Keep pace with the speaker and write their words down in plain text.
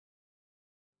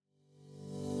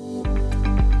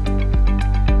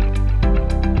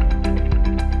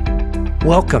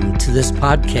Welcome to this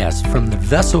podcast from the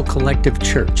Vessel Collective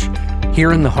Church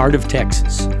here in the heart of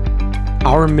Texas.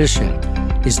 Our mission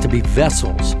is to be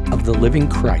vessels of the living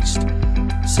Christ,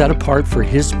 set apart for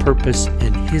His purpose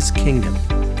and His kingdom.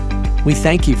 We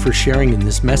thank you for sharing in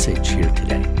this message here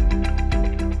today.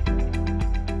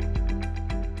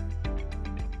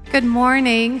 Good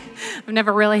morning. I've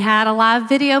never really had a live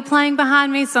video playing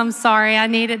behind me, so I'm sorry. I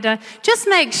needed to just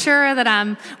make sure that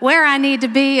I'm where I need to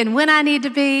be and when I need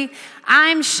to be.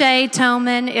 I'm Shay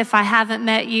Toman, if I haven't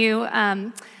met you.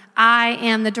 I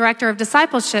am the director of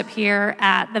discipleship here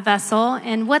at the Vessel,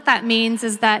 and what that means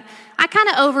is that I kind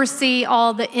of oversee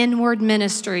all the inward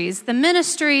ministries, the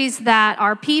ministries that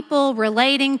are people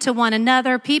relating to one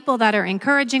another, people that are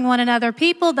encouraging one another,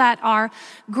 people that are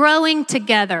growing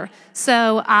together.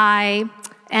 So I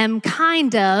am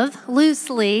kind of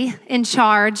loosely in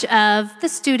charge of the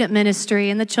student ministry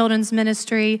and the children's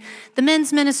ministry, the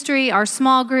men's ministry, our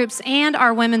small groups, and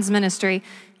our women's ministry.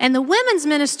 And the women's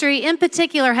ministry in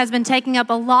particular has been taking up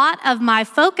a lot of my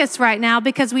focus right now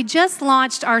because we just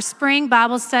launched our spring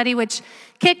Bible study, which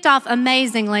kicked off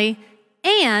amazingly.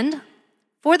 And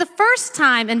for the first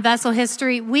time in Vessel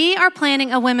history, we are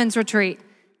planning a women's retreat.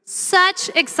 Such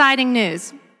exciting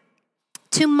news.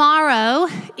 Tomorrow,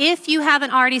 if you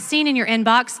haven't already seen in your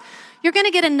inbox, you're going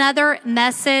to get another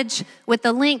message with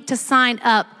the link to sign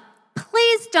up.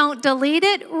 Please don't delete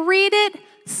it. Read it.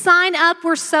 Sign up.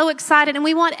 We're so excited, and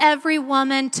we want every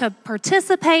woman to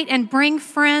participate and bring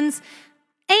friends.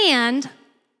 And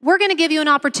we're going to give you an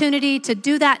opportunity to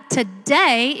do that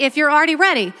today if you're already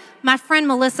ready. My friend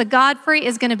Melissa Godfrey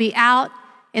is going to be out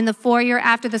in the foyer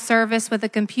after the service with a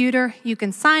computer. You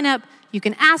can sign up. You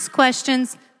can ask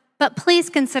questions. But please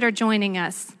consider joining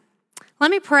us. Let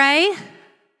me pray,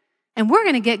 and we're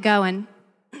going to get going.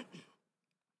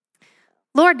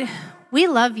 Lord, we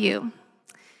love you,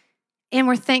 and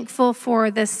we're thankful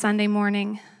for this Sunday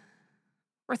morning.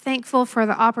 We're thankful for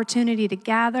the opportunity to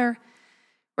gather.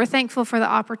 We're thankful for the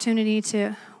opportunity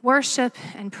to worship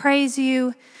and praise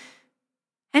you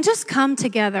and just come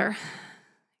together.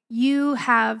 You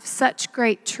have such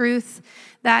great truth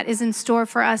that is in store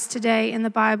for us today in the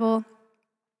Bible.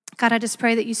 God, I just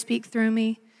pray that you speak through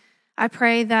me. I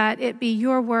pray that it be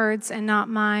your words and not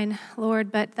mine,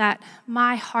 Lord, but that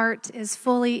my heart is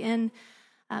fully in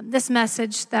this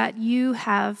message that you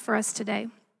have for us today.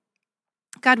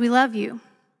 God, we love you,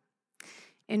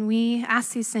 and we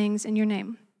ask these things in your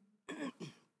name.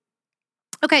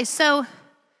 Okay, so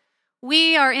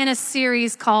we are in a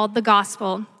series called The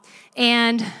Gospel,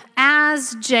 and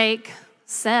as Jake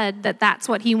said that that's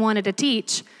what he wanted to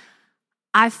teach,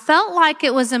 I felt like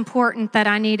it was important that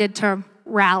I needed to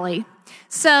rally.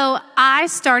 So I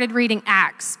started reading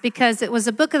Acts because it was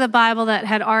a book of the Bible that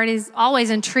had always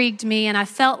intrigued me, and I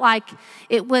felt like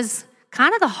it was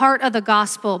kind of the heart of the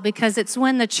gospel because it's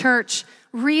when the church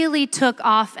really took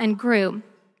off and grew.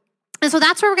 And so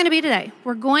that's where we're going to be today.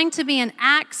 We're going to be in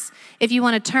Acts. If you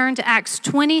want to turn to Acts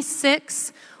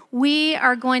 26, we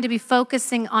are going to be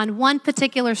focusing on one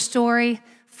particular story,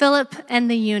 Philip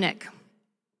and the eunuch.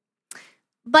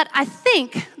 But I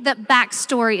think that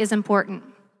backstory is important.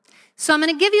 So I'm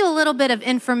going to give you a little bit of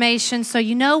information so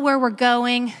you know where we're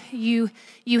going. You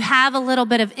have a little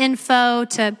bit of info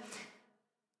to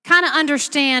kind of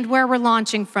understand where we're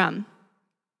launching from.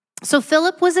 So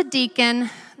Philip was a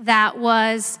deacon that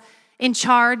was in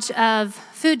charge of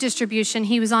food distribution.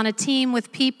 He was on a team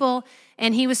with people,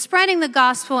 and he was spreading the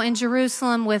gospel in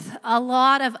Jerusalem with a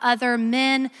lot of other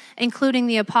men, including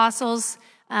the apostles.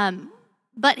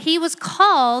 But he was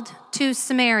called to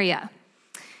Samaria.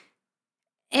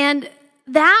 And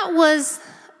that was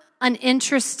an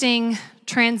interesting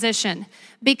transition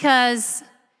because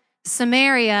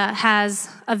Samaria has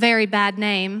a very bad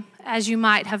name, as you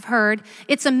might have heard.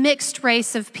 It's a mixed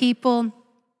race of people.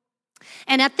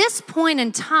 And at this point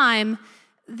in time,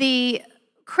 the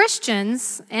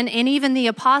Christians and even the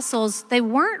apostles, they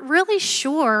weren't really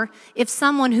sure if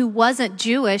someone who wasn't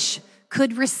Jewish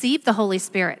could receive the Holy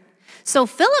Spirit. So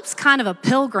Philip's kind of a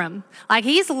pilgrim. Like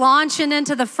he's launching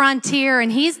into the frontier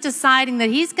and he's deciding that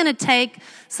he's going to take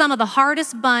some of the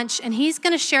hardest bunch and he's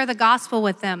going to share the gospel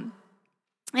with them.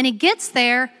 And he gets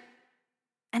there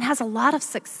and has a lot of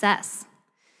success.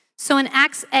 So in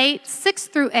Acts 8, 6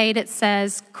 through 8, it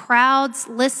says, crowds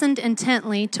listened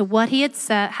intently to what he had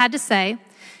to say.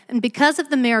 And because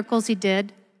of the miracles he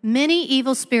did, many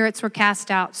evil spirits were cast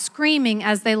out, screaming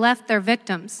as they left their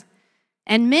victims.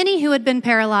 And many who had been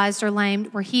paralyzed or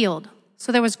lamed were healed.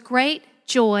 So there was great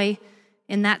joy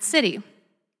in that city.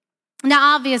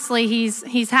 Now, obviously,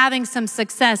 he's having some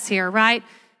success here, right?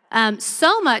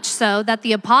 So much so that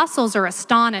the apostles are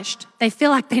astonished. They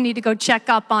feel like they need to go check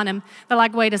up on him. They're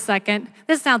like, wait a second,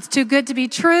 this sounds too good to be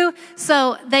true.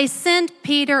 So they send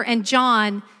Peter and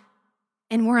John,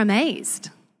 and we're amazed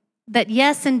that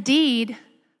yes, indeed,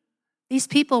 these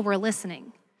people were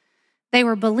listening. They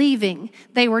were believing.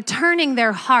 They were turning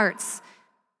their hearts.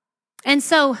 And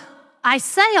so I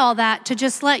say all that to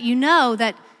just let you know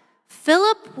that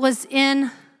Philip was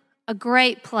in a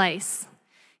great place.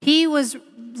 He was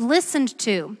listened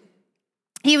to.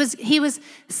 He was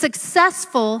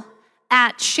successful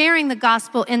at sharing the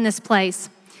gospel in this place.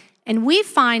 And we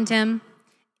find him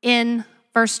in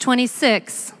verse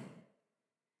 26.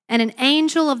 And an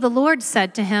angel of the Lord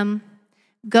said to him,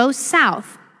 "Go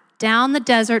south down the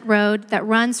desert road that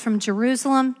runs from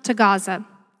Jerusalem to Gaza."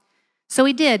 So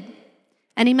he did,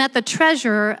 and he met the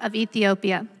treasurer of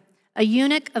Ethiopia, a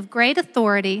eunuch of great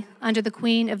authority under the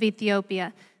queen of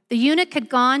Ethiopia. The eunuch had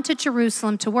gone to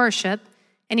Jerusalem to worship,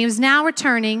 and he was now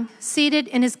returning, seated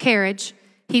in his carriage.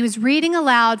 He was reading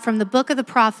aloud from the book of the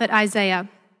prophet Isaiah.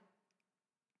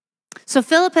 So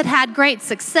Philip had had great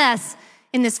success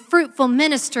in this fruitful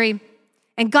ministry,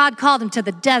 and God called him to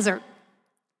the desert.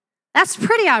 That's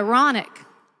pretty ironic.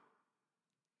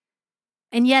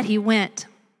 And yet he went.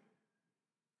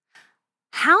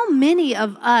 How many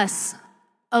of us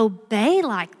obey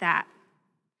like that?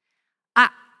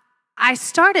 I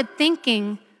started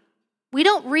thinking, we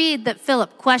don't read that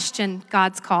Philip questioned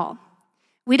God's call.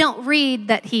 We don't read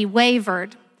that he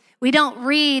wavered. We don't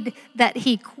read that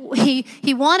he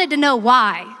wanted to know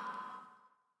why.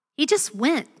 He just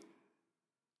went.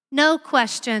 No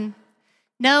question,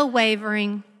 no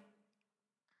wavering.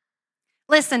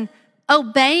 Listen,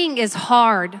 obeying is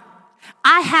hard.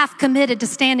 I have committed to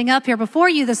standing up here before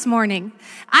you this morning.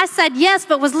 I said yes,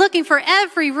 but was looking for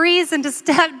every reason to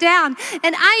step down.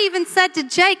 And I even said to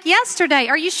Jake yesterday,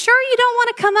 "Are you sure you don't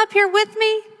want to come up here with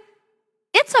me?"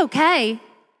 It's okay.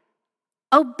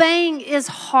 Obeying is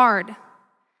hard.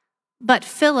 But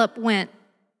Philip went.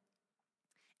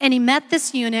 And he met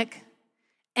this eunuch,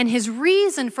 and his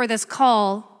reason for this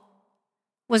call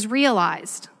was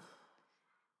realized.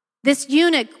 This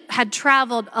eunuch had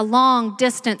traveled a long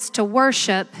distance to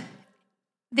worship.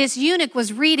 This eunuch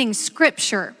was reading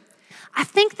scripture. I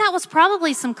think that was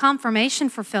probably some confirmation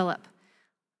for Philip.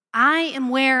 I am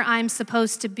where I'm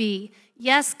supposed to be.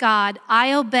 Yes, God,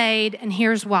 I obeyed, and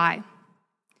here's why.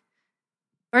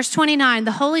 Verse 29,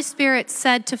 the Holy Spirit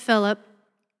said to Philip,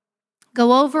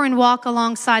 "Go over and walk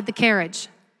alongside the carriage."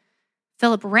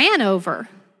 Philip ran over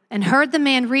and heard the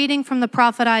man reading from the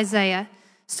prophet Isaiah.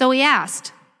 So he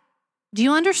asked, "Do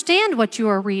you understand what you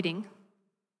are reading?"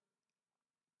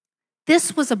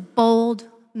 This was a bold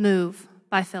move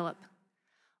by Philip.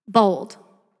 Bold.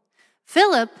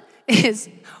 Philip is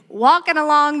walking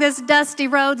along this dusty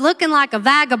road looking like a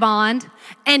vagabond,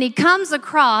 and he comes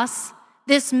across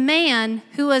this man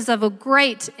who is of a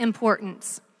great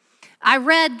importance. I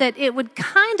read that it would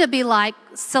kind of be like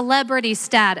celebrity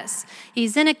status.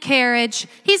 He's in a carriage.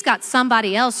 He's got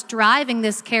somebody else driving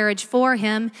this carriage for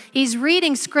him. He's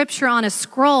reading scripture on a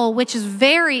scroll, which is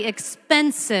very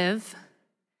expensive.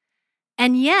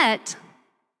 And yet,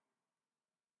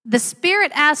 the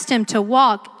Spirit asked him to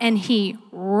walk, and he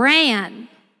ran.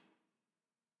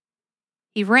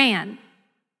 He ran.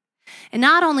 And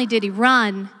not only did he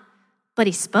run, but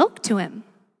he spoke to him.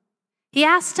 He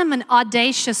asked him an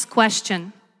audacious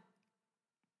question.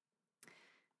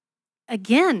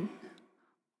 Again,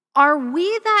 are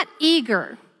we that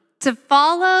eager to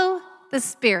follow the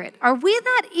Spirit? Are we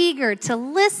that eager to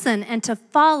listen and to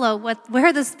follow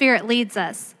where the Spirit leads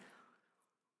us?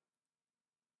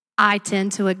 I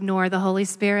tend to ignore the Holy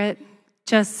Spirit,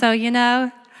 just so you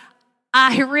know.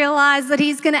 I realize that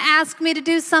He's going to ask me to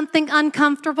do something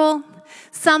uncomfortable,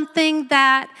 something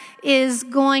that is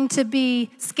going to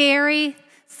be scary,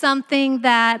 something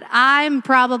that I'm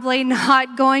probably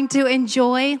not going to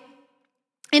enjoy.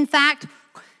 In fact,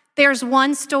 there's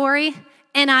one story,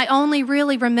 and I only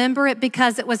really remember it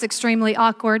because it was extremely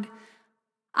awkward.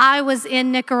 I was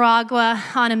in Nicaragua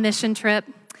on a mission trip,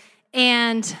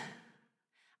 and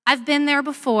I've been there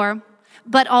before,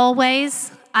 but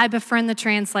always I befriend the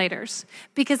translators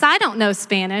because I don't know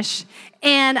Spanish,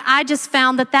 and I just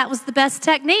found that that was the best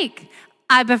technique.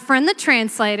 I befriend the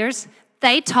translators,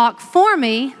 they talk for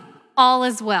me, all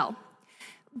is well.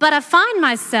 But I find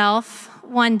myself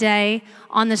one day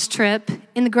on this trip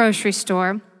in the grocery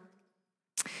store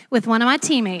with one of my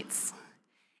teammates,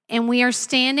 and we are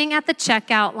standing at the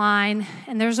checkout line,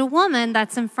 and there's a woman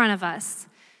that's in front of us,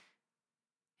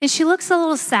 and she looks a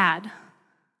little sad.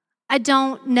 I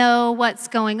don't know what's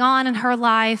going on in her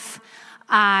life.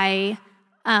 I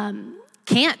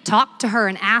can't talk to her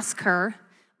and ask her,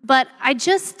 but I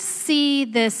just see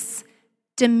this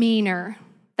demeanor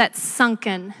that's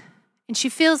sunken, and she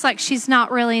feels like she's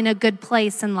not really in a good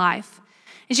place in life.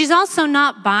 And she's also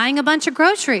not buying a bunch of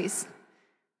groceries.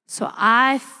 So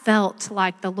I felt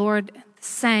like the Lord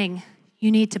saying,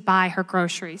 you need to buy her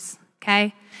groceries,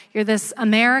 okay? You're this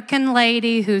American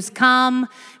lady who's come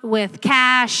with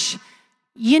cash.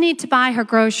 You need to buy her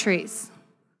groceries.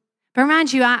 But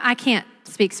remind you, I can't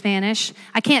speak Spanish.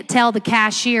 I can't tell the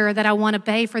cashier that I want to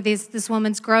pay for this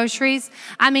woman's groceries.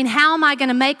 I mean, how am I going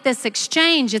to make this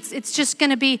exchange? It's just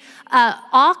going to be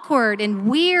awkward and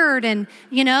weird. And,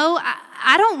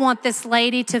 I don't want this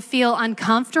lady to feel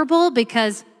uncomfortable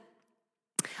because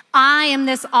I am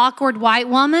this awkward white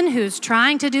woman who's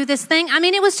trying to do this thing. I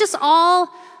mean, it was just all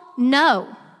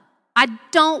no. I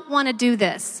don't want to do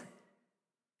this.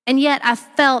 And yet I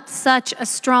felt such a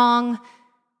strong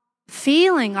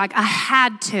feeling like I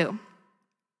had to.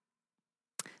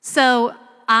 So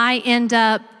I end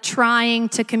up trying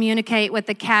to communicate with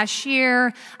the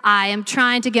cashier. I am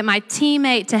trying to get my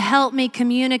teammate to help me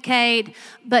communicate.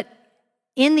 But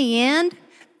in the end,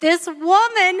 this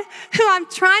woman who I'm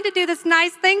trying to do this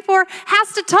nice thing for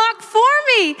has to talk for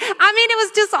me. I mean, it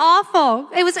was just awful.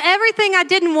 It was everything I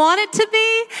didn't want it to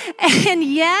be. And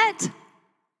yet,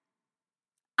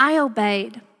 I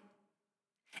obeyed.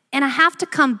 And I have to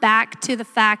come back to the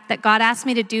fact that God asked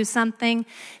me to do something,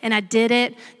 and I did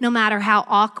it no matter how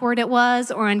awkward it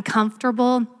was or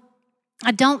uncomfortable.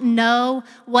 I don't know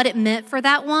what it meant for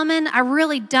that woman. I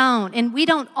really don't. And we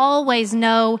don't always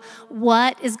know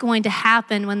what is going to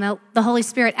happen when the Holy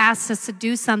Spirit asks us to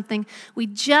do something. We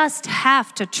just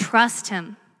have to trust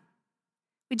him.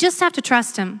 We just have to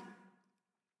trust him.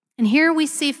 And here we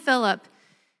see Philip,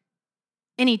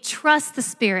 and he trusts the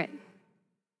Spirit.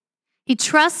 He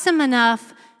trusts him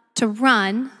enough to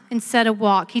run instead of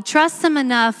walk. He trusts him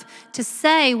enough to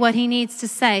say what he needs to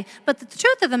say. But the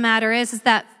truth of the matter is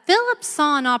that Philip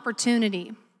saw an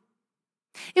opportunity.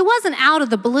 It wasn't out of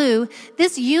the blue.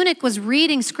 This eunuch was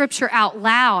reading scripture out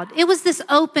loud. It was this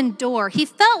open door. He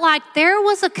felt like there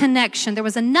was a connection. There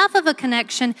was enough of a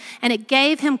connection, and it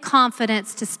gave him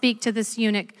confidence to speak to this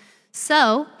eunuch.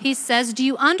 So he says, "Do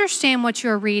you understand what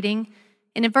you're reading?"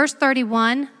 And in verse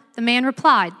 31, the man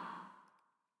replied,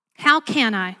 "How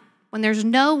can I, when there's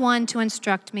no one to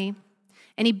instruct me?"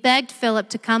 And he begged Philip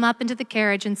to come up into the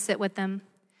carriage and sit with him.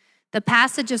 The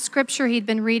passage of scripture he'd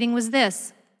been reading was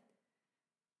this: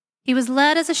 "He was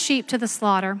led as a sheep to the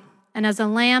slaughter, and as a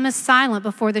lamb is silent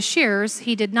before the shearers,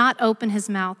 he did not open his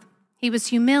mouth. He was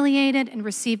humiliated and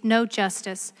received no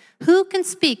justice. Who can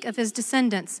speak of his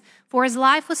descendants? For his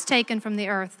life was taken from the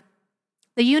earth."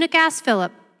 The eunuch asked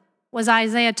Philip, was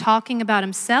Isaiah talking about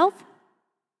himself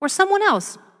or someone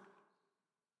else?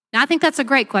 Now, I think that's a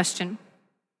great question,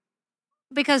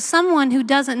 because someone who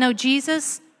doesn't know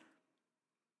Jesus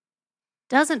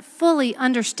doesn't fully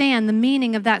understand the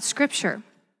meaning of that scripture.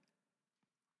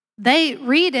 They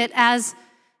read it as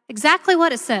exactly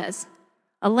what it says: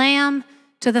 a lamb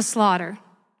to the slaughter,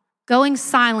 going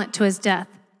silent to his death.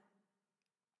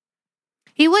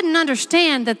 He wouldn't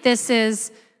understand that this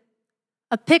is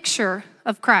a picture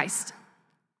of Christ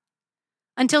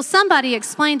until somebody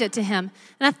explained it to him.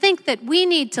 And I think that we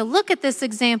need to look at this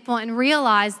example and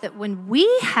realize that when we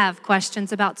have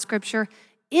questions about scripture,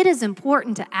 it is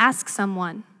important to ask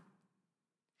someone,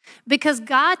 because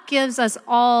God gives us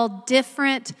all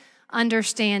different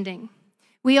understanding.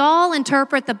 We all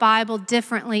interpret the Bible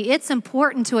differently. It's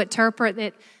important to interpret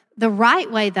it the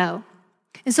right way, though.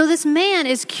 And so this man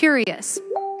is curious,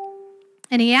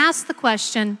 and he asks the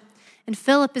question, and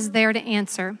Philip is there to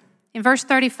answer. In verse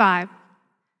 35,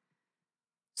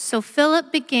 "So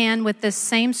Philip began with this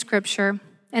same scripture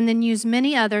and then used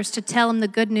many others to tell him the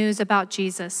good news about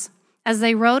Jesus. As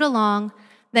they rode along,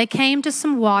 they came to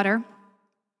some water,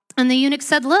 and the eunuch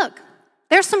said, 'Look,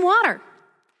 there's some water.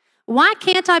 Why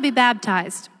can't I be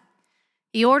baptized?'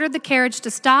 He ordered the carriage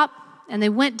to stop, and they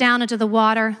went down into the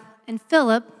water, and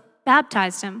Philip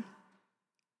baptized him."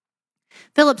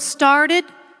 Philip started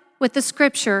with the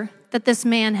scripture that this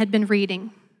man had been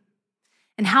reading.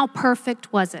 And how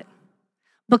perfect was it?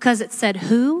 Because it said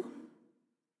who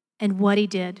and what he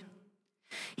did.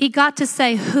 He got to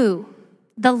say who,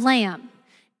 the Lamb,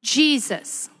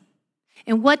 Jesus.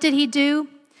 And what did he do?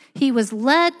 He was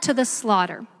led to the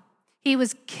slaughter. He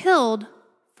was killed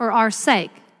for our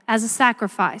sake as a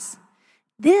sacrifice.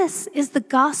 This is the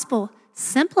gospel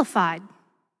simplified.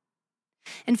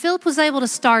 And Philip was able to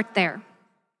start there.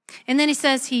 And then he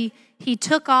says he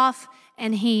took off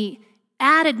and he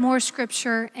added more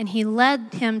scripture and he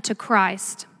led him to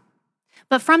Christ.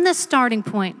 But from this starting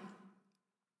point,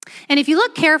 And if you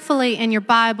look carefully in your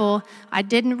Bible, I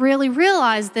didn't really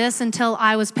realize this until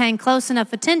I was paying close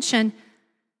enough attention.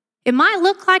 It might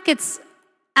look like it's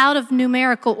out of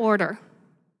numerical order.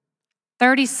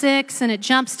 36 and it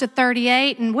jumps to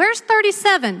 38, and where's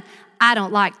 37? I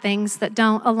don't like things that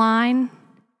don't align.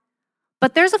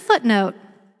 But there's a footnote,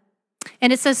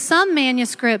 and it says some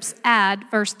manuscripts add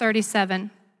verse 37.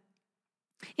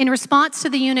 In response to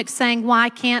the eunuch saying, "Why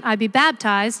can't I be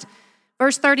baptized?"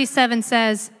 Verse 37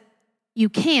 says, "You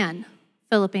can,"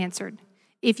 Philip answered,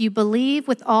 "if you believe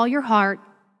with all your heart."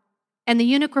 And the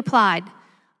eunuch replied,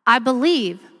 "I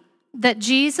believe that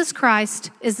Jesus Christ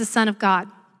is the Son of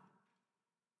God."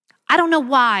 I don't know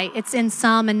why it's in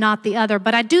some and not the other,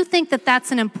 but I do think that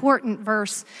that's an important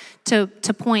verse to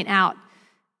point out.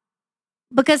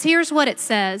 Because here's what it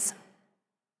says.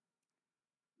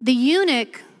 The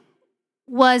eunuch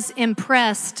was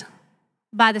impressed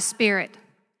by the Spirit,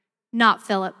 not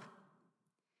Philip.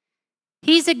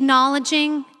 He's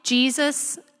acknowledging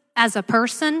Jesus as a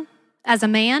person, as a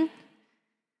man,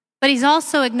 but he's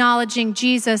also acknowledging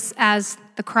Jesus as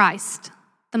the Christ,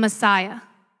 the Messiah.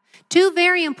 Two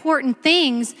very important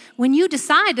things when you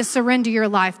decide to surrender your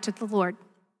life to the Lord.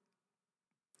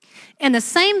 And the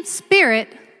same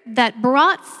Spirit that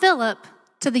brought Philip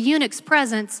to the eunuch's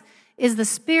presence is the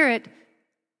Spirit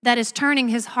that is turning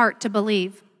his heart to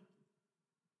believe.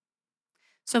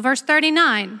 So verse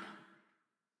 39,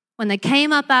 when they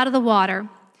came up out of the water,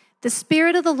 the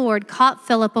Spirit of the Lord caught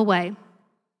Philip away.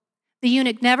 The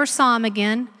eunuch never saw him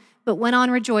again, but went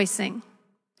on rejoicing.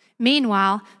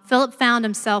 Meanwhile, Philip found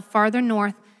himself farther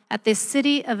north at the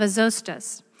city of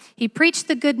Azotus. He preached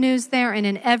the good news there and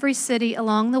in every city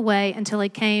along the way until he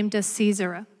came to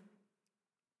Caesarea.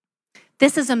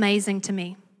 This is amazing to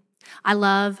me. I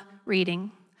love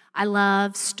reading. I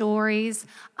love stories.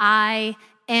 I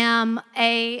am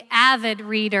an avid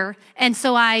reader. And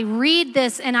so I read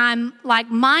this and I'm like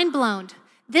mind blown.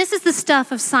 This is the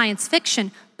stuff of science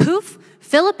fiction. Poof,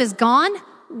 Philip is gone.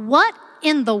 What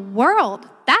in the world?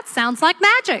 That sounds like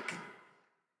magic.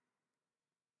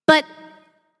 But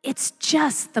it's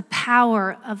just the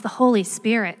power of the Holy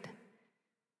Spirit.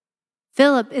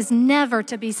 Philip is never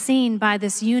to be seen by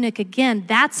this eunuch again.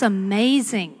 That's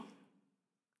amazing.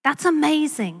 That's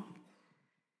amazing.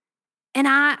 And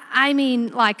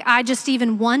I just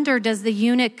even wonder, does the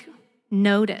eunuch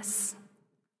notice?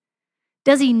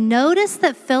 Does he notice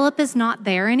that Philip is not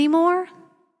there anymore?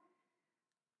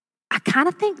 I kind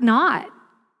of think not.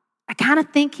 I kind of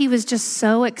think he was just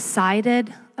so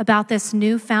excited about this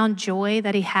newfound joy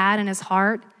that he had in his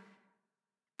heart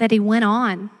that he went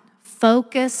on,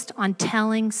 focused on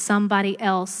telling somebody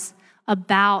else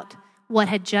about what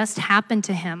had just happened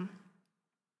to him.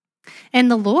 And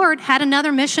the Lord had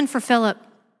another mission for Philip.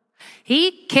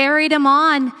 He carried him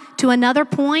on to another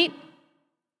point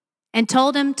and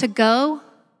told him to go.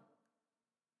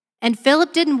 And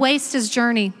Philip didn't waste his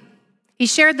journey. He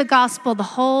shared the gospel the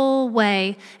whole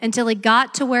way until he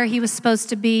got to where he was supposed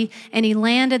to be, and he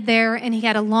landed there, and he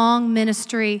had a long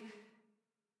ministry.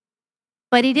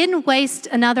 But he didn't waste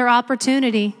another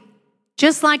opportunity.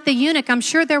 Just like the eunuch, I'm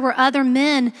sure there were other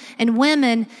men and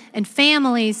women and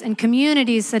families and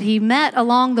communities that he met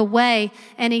along the way,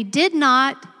 and he did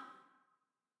not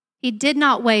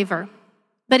waver,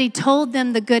 but he told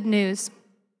them the good news.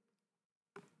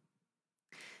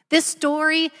 This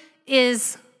story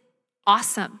is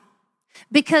awesome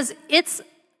because it's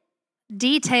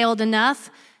detailed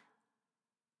enough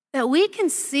that we can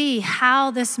see how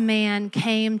this man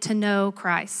came to know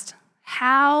Christ,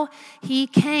 how he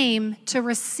came to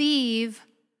receive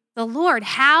the Lord,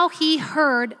 how he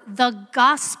heard the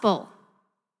gospel,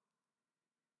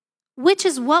 which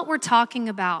is what we're talking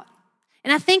about.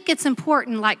 And I think it's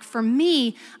important, like for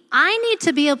me, I need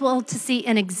to be able to see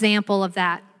an example of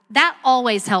that. That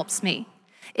always helps me.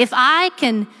 If I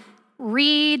can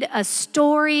read a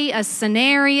story, a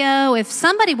scenario, if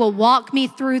somebody will walk me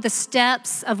through the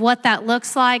steps of what that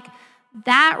looks like,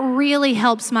 that really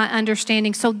helps my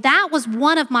understanding. So that was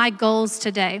one of my goals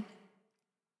today,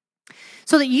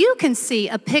 so that you can see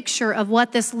a picture of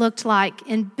what this looked like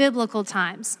in biblical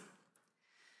times.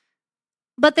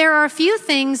 But there are a few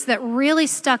things that really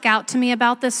stuck out to me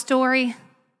about this story,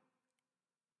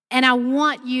 and I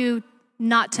want you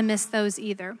not to miss those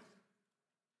either.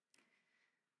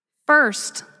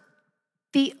 First,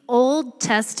 the Old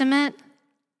Testament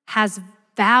has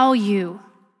value.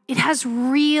 It has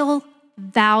real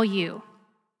value.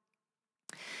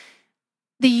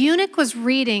 The eunuch was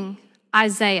reading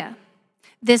Isaiah,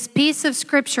 this piece of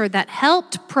scripture that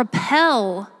helped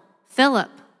propel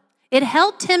Philip. It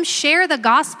helped him share the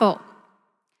gospel.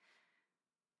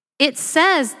 It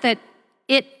says that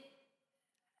it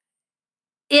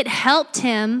it helped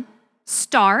him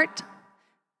start,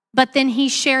 but then he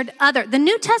shared other. The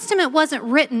New Testament wasn't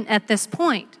written at this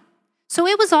point, so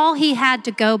it was all he had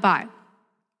to go by.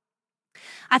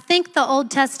 I think the Old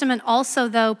Testament also,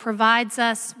 though, provides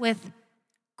us with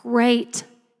great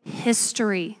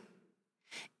history.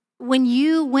 When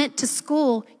you went to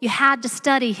school, you had to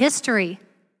study history.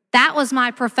 That was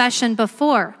my profession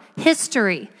before,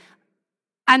 history.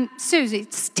 I'm Susie,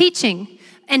 teaching.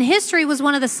 And history was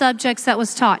one of the subjects that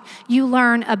was taught. You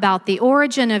learn about the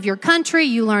origin of your country.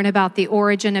 You learn about the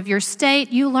origin of your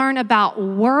state. You learn about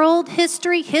world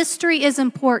history. History is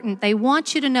important. They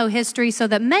want you to know history so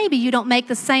that maybe you don't make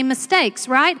the same mistakes,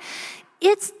 right?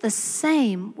 It's the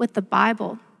same with the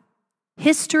Bible.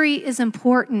 History is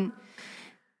important.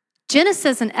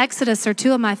 Genesis and Exodus are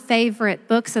two of my favorite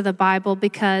books of the Bible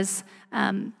because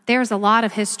there's a lot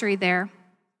of history there.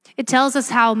 It tells us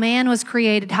how man was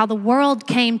created, how the world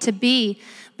came to be.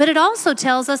 But it also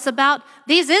tells us about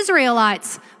these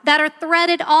Israelites that are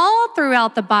threaded all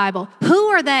throughout the Bible. Who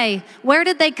are they? Where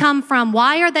did they come from?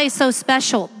 Why are they so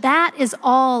special? That is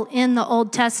all in the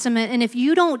Old Testament. And if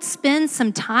you don't spend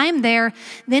some time there,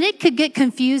 then it could get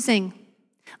confusing.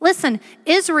 Listen,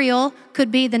 Israel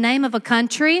could be the name of a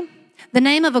country, the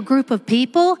name of a group of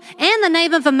people, and the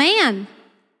name of a man.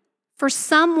 For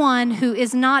someone who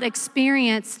is not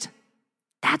experienced,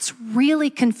 that's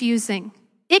really confusing.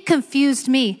 It confused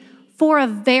me for a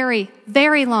very,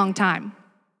 very long time.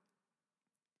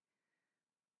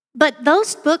 But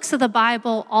those books of the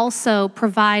Bible also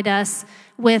provide us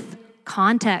with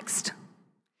context,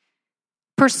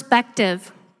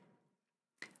 perspective.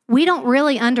 We don't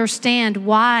really understand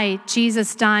why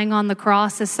Jesus dying on the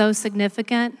cross is so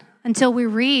significant until we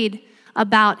read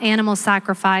about animal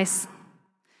sacrifice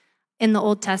in the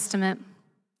Old Testament,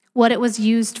 what it was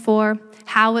used for,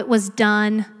 how it was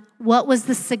done, what was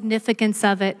the significance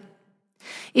of it.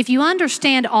 If you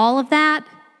understand all of that,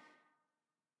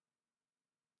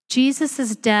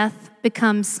 Jesus' death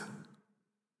becomes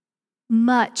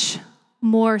much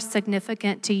more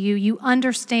significant to you. You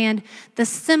understand the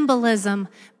symbolism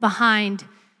behind.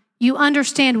 You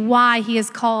understand why he is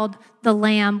called the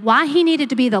Lamb, why he needed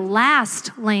to be the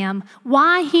last lamb,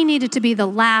 why he needed to be the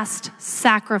last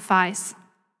sacrifice.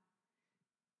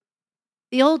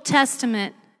 The Old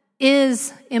Testament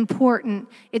is important.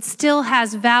 It still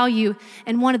has value.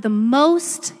 And one of the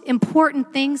most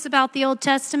important things about the Old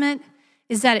Testament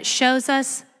is that it shows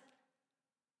us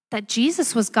that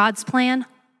Jesus was God's plan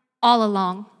all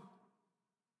along.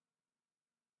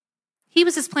 He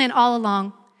was his plan all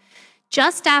along.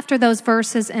 Just after those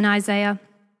verses in Isaiah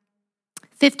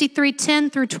 53:10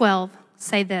 through 12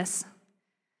 say this: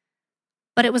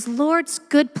 "But it was Lord's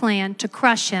good plan to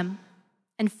crush him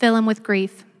and fill him with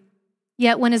grief.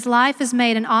 Yet when his life is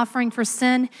made an offering for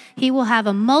sin, he will have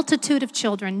a multitude of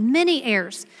children, many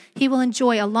heirs. He will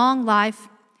enjoy a long life,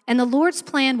 and the Lord's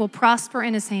plan will prosper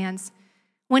in his hands.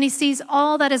 When he sees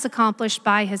all that is accomplished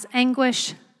by his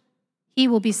anguish, he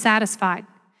will be satisfied.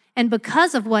 And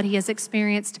because of what he has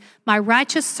experienced, my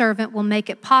righteous servant will make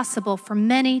it possible for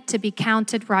many to be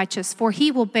counted righteous, for he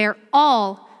will bear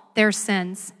all their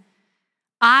sins.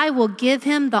 I will give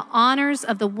him the honors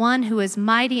of the one who is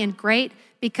mighty and great,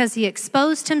 because he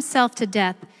exposed himself to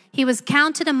death. He was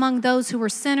counted among those who were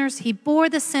sinners. He bore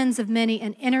the sins of many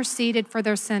and interceded for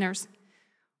their sinners."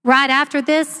 Right after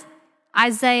this,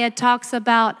 Isaiah talks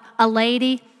about a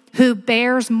lady who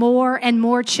bears more and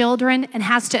more children and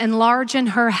has to enlarge in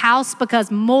her house because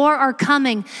more are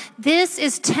coming. This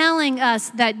is telling us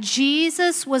that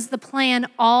Jesus was the plan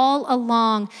all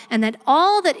along, and that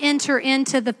all that enter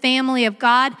into the family of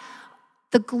God,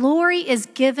 the glory is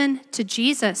given to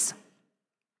Jesus.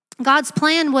 God's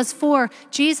plan was for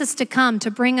Jesus to come to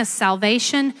bring us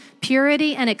salvation,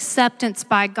 purity, and acceptance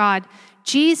by God.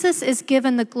 Jesus is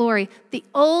given the glory. The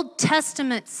Old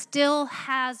Testament still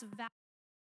has value.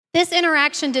 This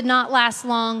interaction did not last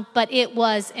long, but it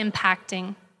was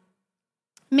impacting.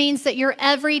 Means that your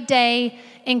everyday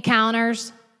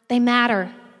encounters, they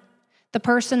matter. The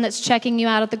person that's checking you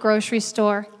out at the grocery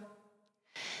store,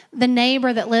 the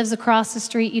neighbor that lives across the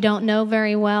street you don't know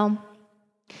very well,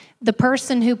 the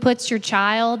person who puts your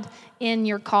child in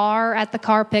your car at the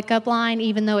car pickup line,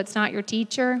 even though it's not your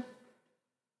teacher.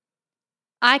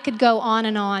 I could go on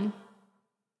and on.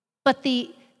 But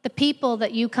the people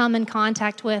that you come in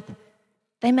contact with,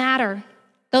 they matter.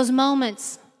 Those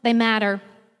moments, they matter.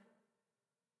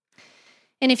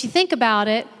 And if you think about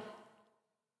it,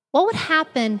 what would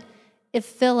happen if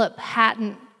Philip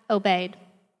hadn't obeyed?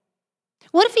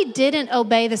 What if he didn't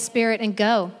obey the Spirit and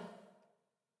go?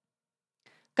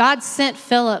 God sent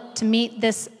Philip to meet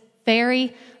this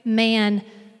very man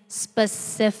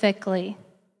specifically.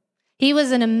 He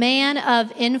was a man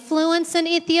of influence in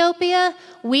Ethiopia.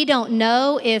 We don't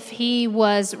know if he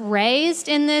was raised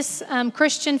in this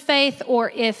Christian faith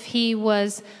or if he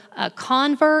was a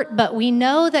convert, but we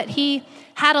know that he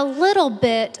had a little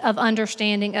bit of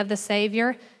understanding of the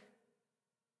Savior,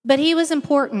 but he was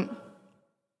important.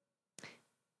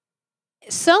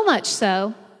 So much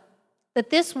so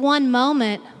that this one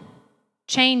moment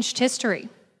changed history.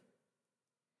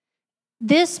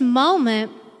 This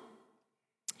moment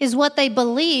is what they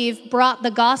believe brought the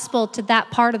gospel to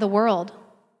that part of the world.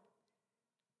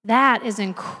 That is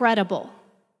incredible.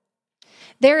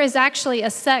 There is actually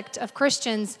a sect of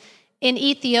Christians in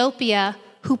Ethiopia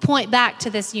who point back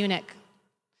to this eunuch,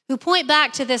 who point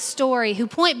back to this story, who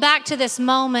point back to this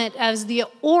moment as the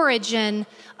origin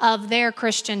of their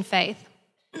Christian faith.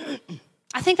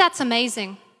 I think that's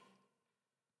amazing.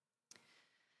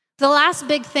 The last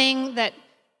big thing that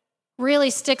really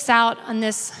sticks out on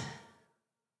this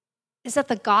is that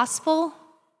the gospel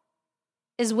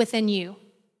is within you.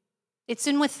 It's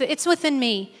within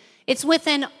me. It's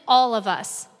within all of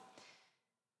us.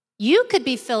 You could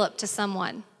be Philip to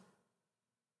someone,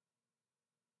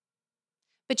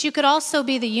 but you could also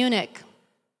be the eunuch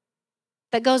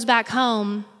that goes back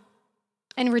home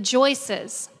and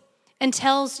rejoices and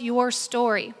tells your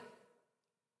story.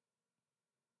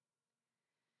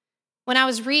 When I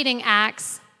was reading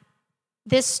Acts,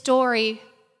 this story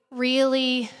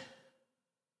really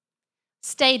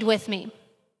stayed with me.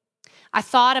 I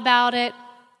thought about it.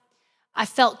 I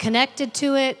felt connected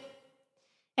to it.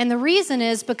 And the reason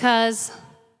is because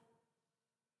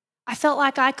I felt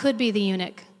like I could be the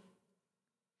eunuch.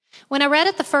 When I read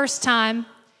it the first time,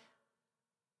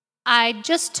 I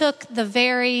just took the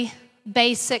very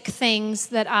basic things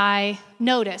that I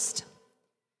noticed.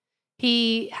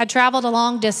 He had traveled a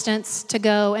long distance to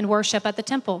go and worship at the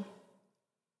temple.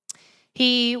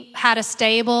 He had a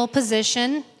stable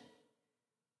position.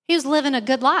 He was living a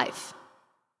good life.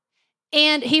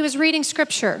 And he was reading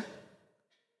scripture.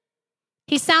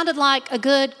 He sounded like a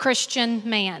good Christian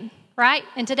man, right?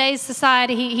 In today's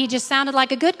society, he just sounded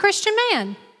like a good Christian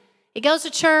man. He goes to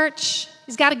church.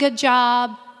 He's got a good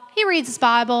job. He reads his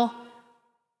Bible.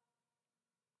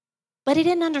 But he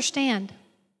didn't understand.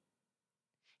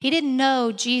 He didn't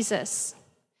know Jesus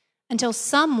until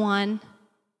someone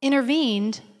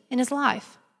intervened in his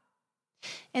life.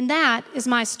 And that is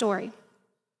my story.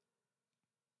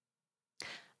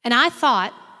 And I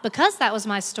thought, because that was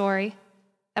my story,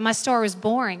 that my story was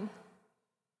boring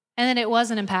and that it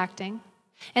wasn't impacting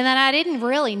and that I didn't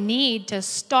really need to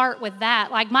start with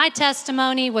that. Like my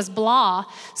testimony was blah,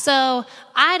 so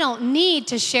I don't need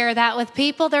to share that with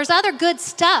people. There's other good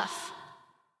stuff.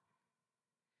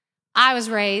 I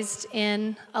was raised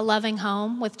in a loving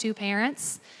home with two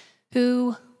parents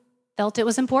who felt it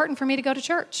was important for me to go to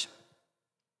church.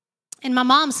 And my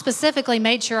mom specifically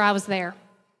made sure I was there.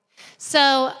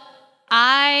 So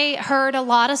I heard a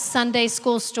lot of Sunday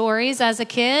school stories as a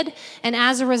kid, and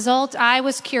as a result, I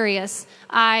was curious.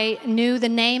 I knew the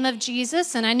name of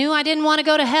Jesus, and I knew I didn't want to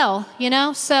go to hell,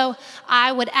 So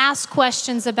I would ask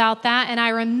questions about that, and I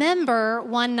remember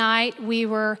one night we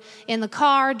were in the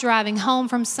car driving home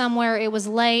from somewhere. It was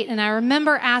late, and I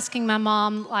remember asking my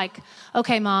mom,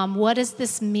 okay, Mom, what does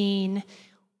this mean?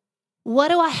 What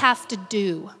do I have to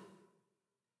do?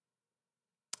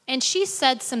 And she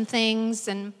said some things,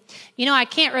 and, I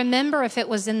can't remember if it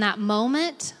was in that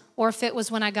moment or if it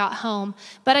was when I got home,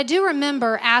 but I do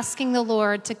remember asking the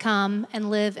Lord to come and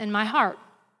live in my heart.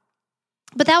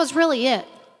 But that was really it.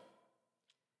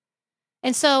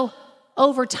 And so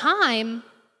over time,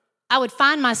 I would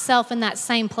find myself in that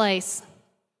same place,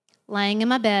 laying in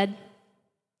my bed,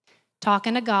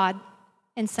 talking to God,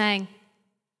 and saying,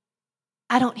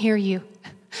 I don't hear you.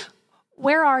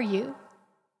 Where are you?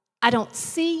 I don't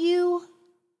see you.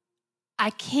 I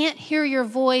can't hear your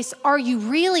voice. Are you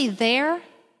really there?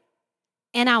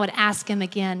 And I would ask him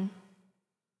again.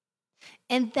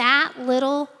 And that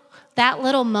little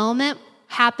moment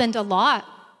happened a lot.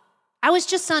 I was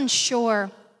just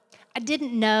unsure. I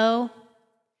didn't know.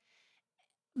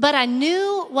 But I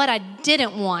knew what I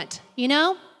didn't want,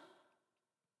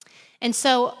 And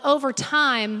so over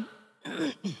time,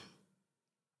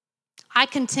 I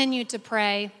continued to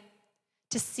pray,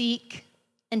 to seek,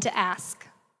 and to ask.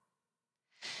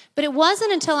 But it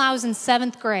wasn't until I was in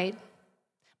 7th grade.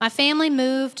 My family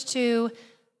moved to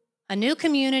a new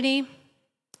community,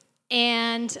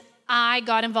 and I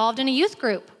got involved in a youth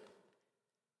group.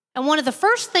 And one of the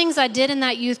first things I did in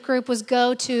that youth group was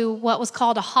go to what was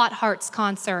called a Hot Hearts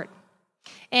concert.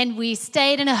 And we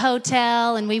stayed in a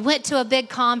hotel, and we went to a big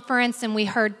conference, and we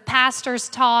heard pastors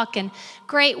talk and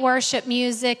great worship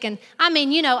music. And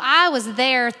I was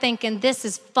there thinking, this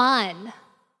is fun.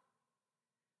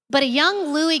 But a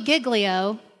young Louis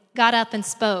Giglio got up and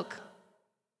spoke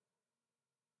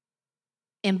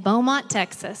in Beaumont,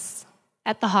 Texas,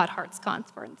 at the Hot Hearts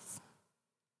Conference.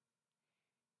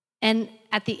 And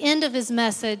at the end of his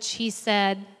message, he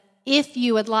said, if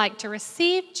you would like to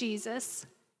receive Jesus,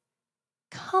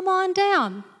 come on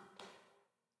down.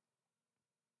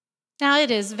 Now,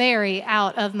 it is very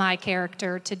out of my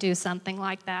character to do something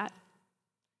like that.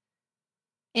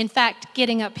 In fact,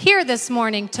 getting up here this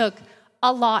morning took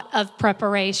a lot of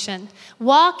preparation.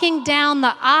 Walking down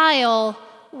the aisle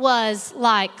was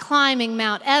like climbing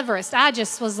Mount Everest. I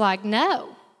just was like, no,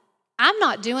 I'm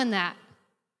not doing that.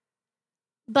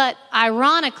 But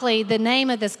ironically, the name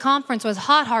of this conference was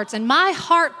Hot Hearts, and my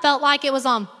heart felt like it was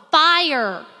on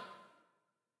fire.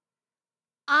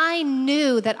 I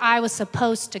knew that I was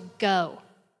supposed to go,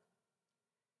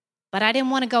 but I didn't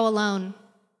want to go alone.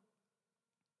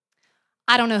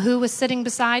 I don't know who was sitting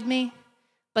beside me,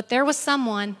 but there was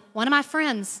someone, one of my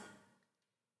friends,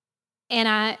 and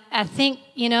I think,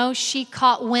 she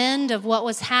caught wind of what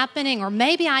was happening, or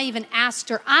maybe I even asked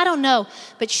her, I don't know,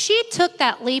 but she took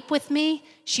that leap with me.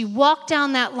 She walked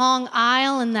down that long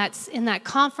aisle in that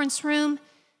conference room,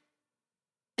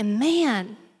 and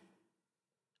man,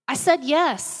 I said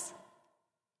yes.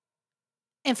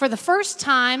 And for the first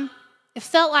time, it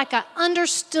felt like I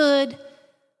understood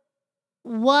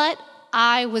what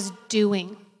I was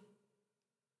doing.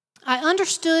 I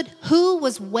understood who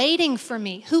was waiting for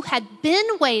me, who had been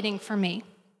waiting for me.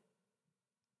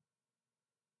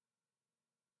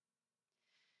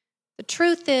 The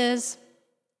truth is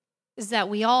that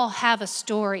we all have a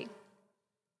story.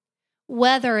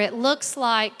 Whether it looks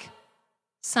like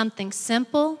something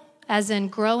simple, as in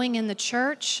growing in the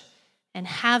church and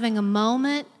having a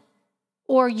moment,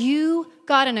 or you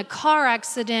got in a car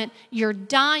accident, you're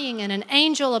dying, and an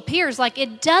angel appears, like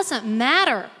it doesn't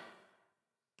matter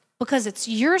because it's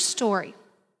your story.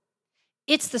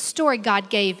 It's the story God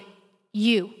gave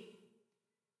you.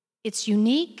 It's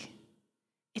unique,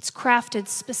 it's crafted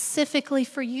specifically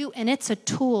for you, and it's a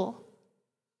tool.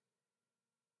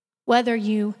 Whether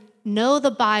you know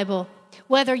the Bible,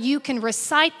 whether you can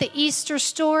recite the Easter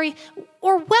story,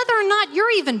 or whether or not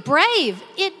you're even brave,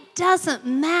 it doesn't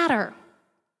matter.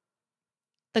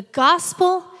 The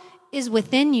gospel is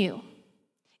within you.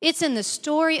 It's in the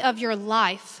story of your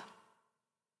life.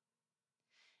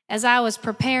 As I was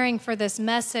preparing for this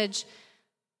message,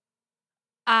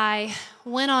 I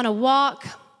went on a walk,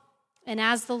 and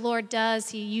as the Lord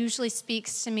does, He usually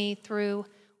speaks to me through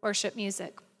worship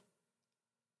music.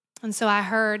 And so I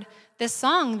heard this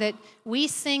song that we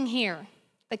sing here,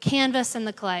 The Canvas and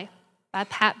the Clay, by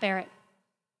Pat Barrett.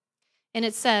 And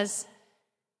it says,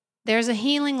 there's a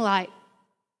healing light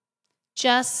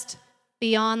just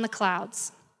beyond the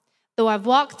clouds. Though I've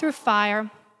walked through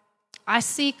fire, I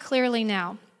see clearly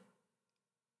now.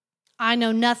 I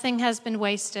know nothing has been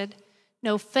wasted,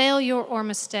 no failure or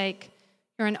mistake.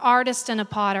 You're an artist and a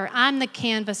potter. I'm the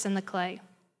canvas and the clay.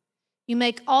 You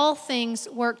make all things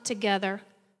work together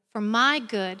for my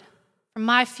good, for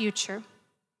my future.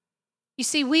 You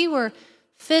see, we were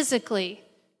physically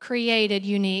created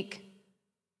unique,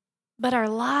 but our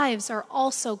lives are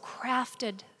also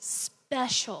crafted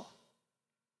special.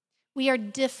 We are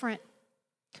different.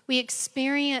 We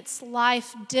experience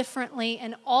life differently,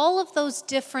 and all of those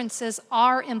differences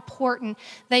are important.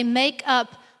 They make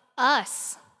up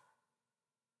us.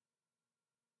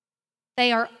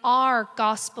 They are our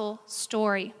gospel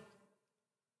story.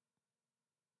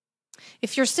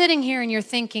 If you're sitting here and you're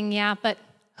thinking, yeah, but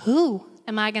who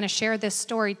am I going to share this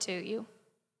story to you?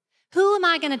 Who am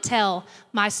I going to tell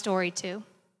my story to?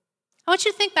 I want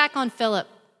you to think back on Philip.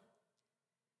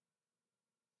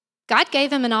 God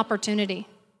gave him an opportunity.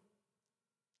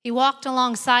 He walked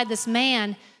alongside this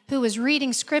man who was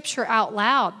reading scripture out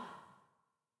loud.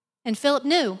 And Philip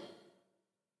knew,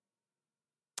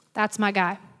 that's my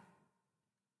guy.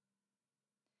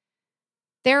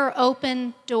 There are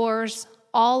open doors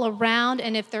all around,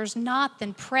 and if there's not,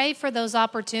 then pray for those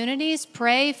opportunities.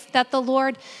 Pray that the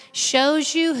Lord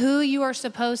shows you who you are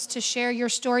supposed to share your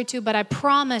story to. But I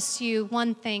promise you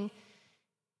one thing,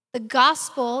 the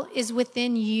gospel is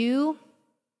within you,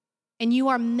 and you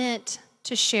are meant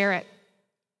to share it.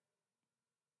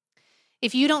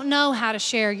 If you don't know how to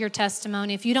share your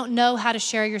testimony, if you don't know how to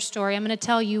share your story, I'm going to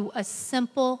tell you a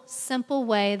simple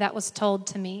way that was told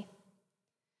to me.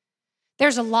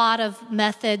 There's a lot of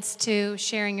methods to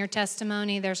sharing your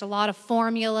testimony. There's a lot of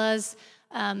formulas.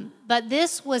 But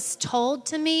this was told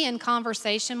to me in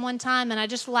conversation one time, and I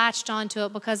just latched onto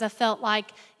it because I felt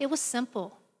like it was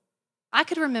simple. I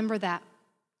could remember that.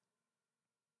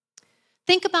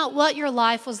 Think about what your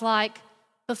life was like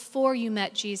before you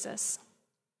met Jesus.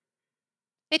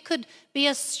 It could be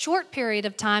a short period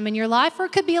of time in your life, or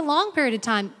it could be a long period of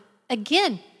time.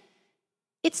 Again,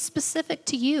 it's specific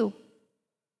to you.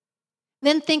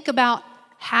 Then think about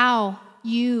how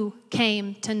you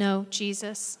came to know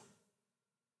Jesus.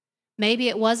 Maybe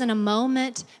it wasn't a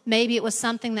moment. Maybe it was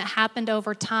something that happened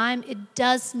over time. It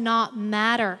does not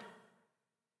matter.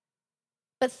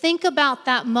 But think about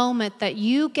that moment that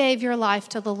you gave your life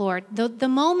to the Lord, the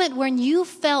moment when you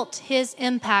felt His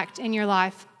impact in your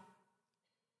life.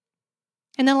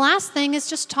 And the last thing is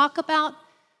just talk about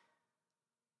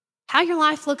how your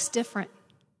life looks different.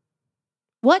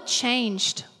 What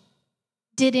changed?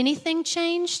 Did anything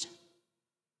change?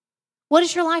 What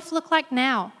does your life look like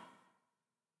now?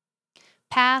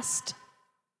 Past,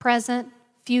 present,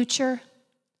 future.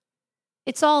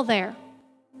 It's all there.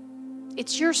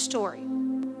 It's your story.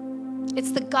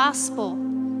 It's the gospel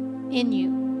in you.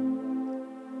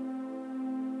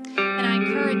 And I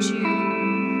encourage you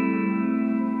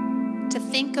to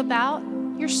think about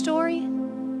your story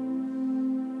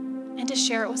and to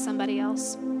share it with somebody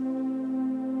else.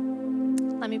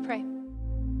 Let me pray.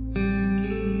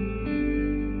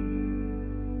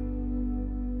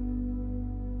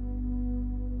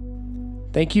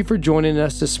 Thank you for joining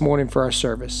us this morning for our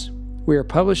service. We are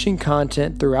publishing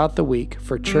content throughout the week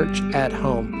for Church at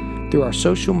Home through our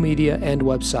social media and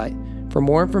website. For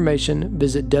more information,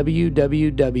 visit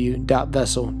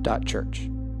www.vessel.church.